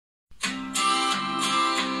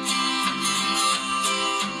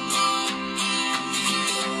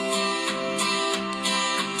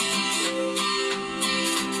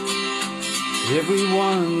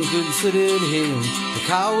Everyone considered him the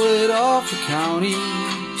coward of the county.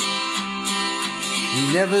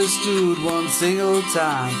 He never stood one single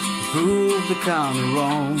time to prove the county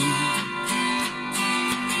wrong.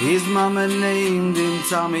 His mama named him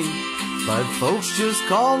Tommy, but folks just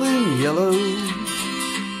called him Yellow.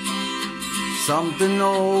 Something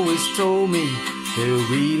always told me they were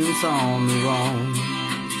reading Tommy wrong.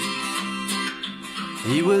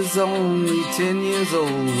 He was only 10 years old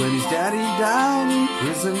when his daddy died in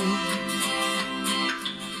prison.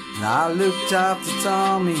 And I looked after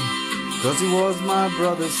Tommy 'cause he was my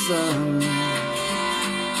brother's son.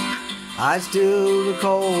 I still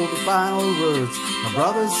recall the final words my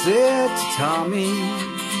brother said to Tommy.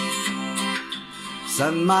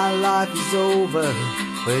 Son, my life is over,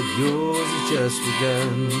 but yours has just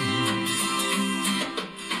begun.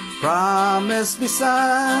 Promise me,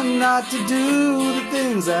 son, not to do the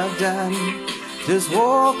things I've done. Just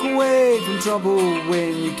walk away from trouble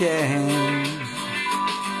when you can.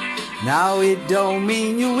 Now it don't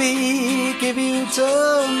mean you're weak if you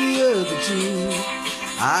turn the other cheek.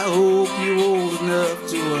 I hope you're old enough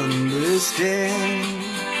to understand.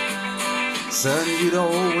 Son, you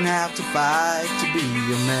don't have to fight to be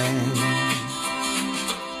a man.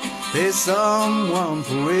 There's someone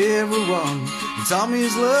for everyone, and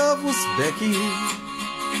Tommy's love was Becky.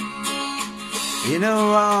 In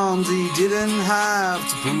her arms he didn't have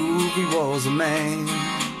to prove he was a man.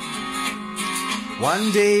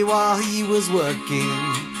 One day while he was working,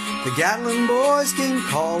 the Gatlin boys came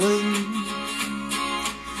calling,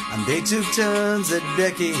 and they took turns at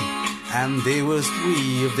Becky, and there was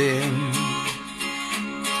 3 of them.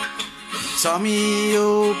 Tommy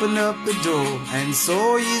opened up the door and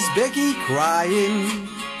saw his Becky crying.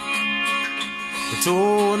 The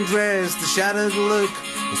torn dress, the shattered look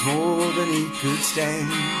was more than he could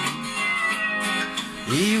stand.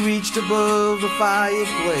 He reached above the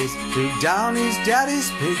fireplace, took down his daddy's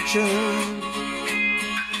picture,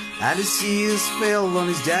 and as tears fell on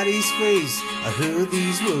his daddy's face, I heard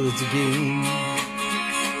these words again.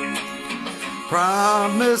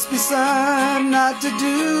 Promise me, son, not to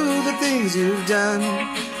do the things you've done.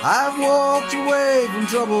 I've walked away from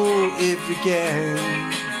trouble if you can.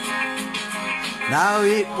 Now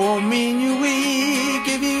it won't mean you're weak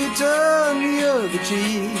if you turn the other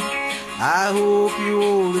cheek. I hope you're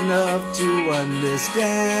old enough to understand.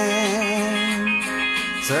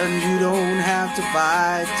 Son, you don't have to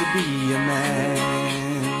fight to be a man.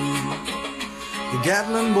 The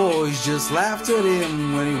Gatlin boys just laughed at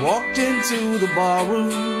him when he walked into the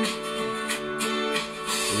barroom.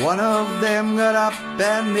 One of them got up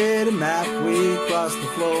and made him halfway across the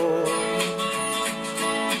floor.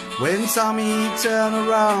 When Tommy turned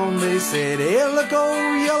around, they said, "Hey, look,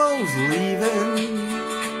 old Yellow's leaving."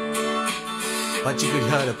 But you could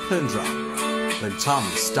hear a pin drop when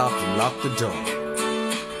Tommy stopped and locked the door.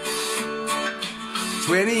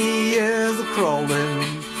 20 years of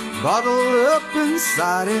crawling bottled up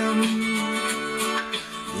inside him.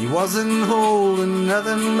 He wasn't holding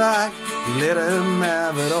nothing back, he let him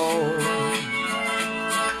have it all.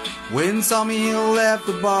 When Tommy left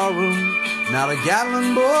the barroom, now the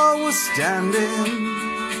Gatlin boy was standing.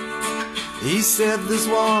 He said, "This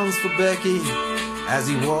one's for Becky," as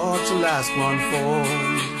he watched the last one fall.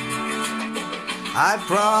 I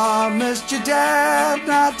promised your dad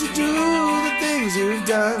not to do the things you've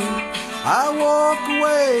done. I walk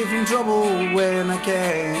away from trouble when I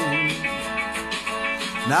can.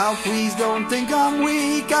 Now please don't think I'm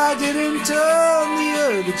weak, I didn't turn the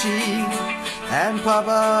other cheek. And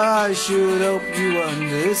Papa, I should hope you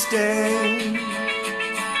understand.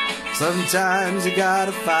 Sometimes you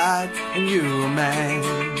gotta fight and you're a man.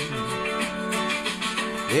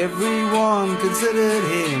 Everyone considered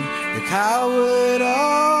him the coward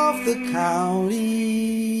of the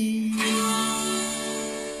county.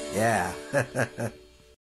 Yeah.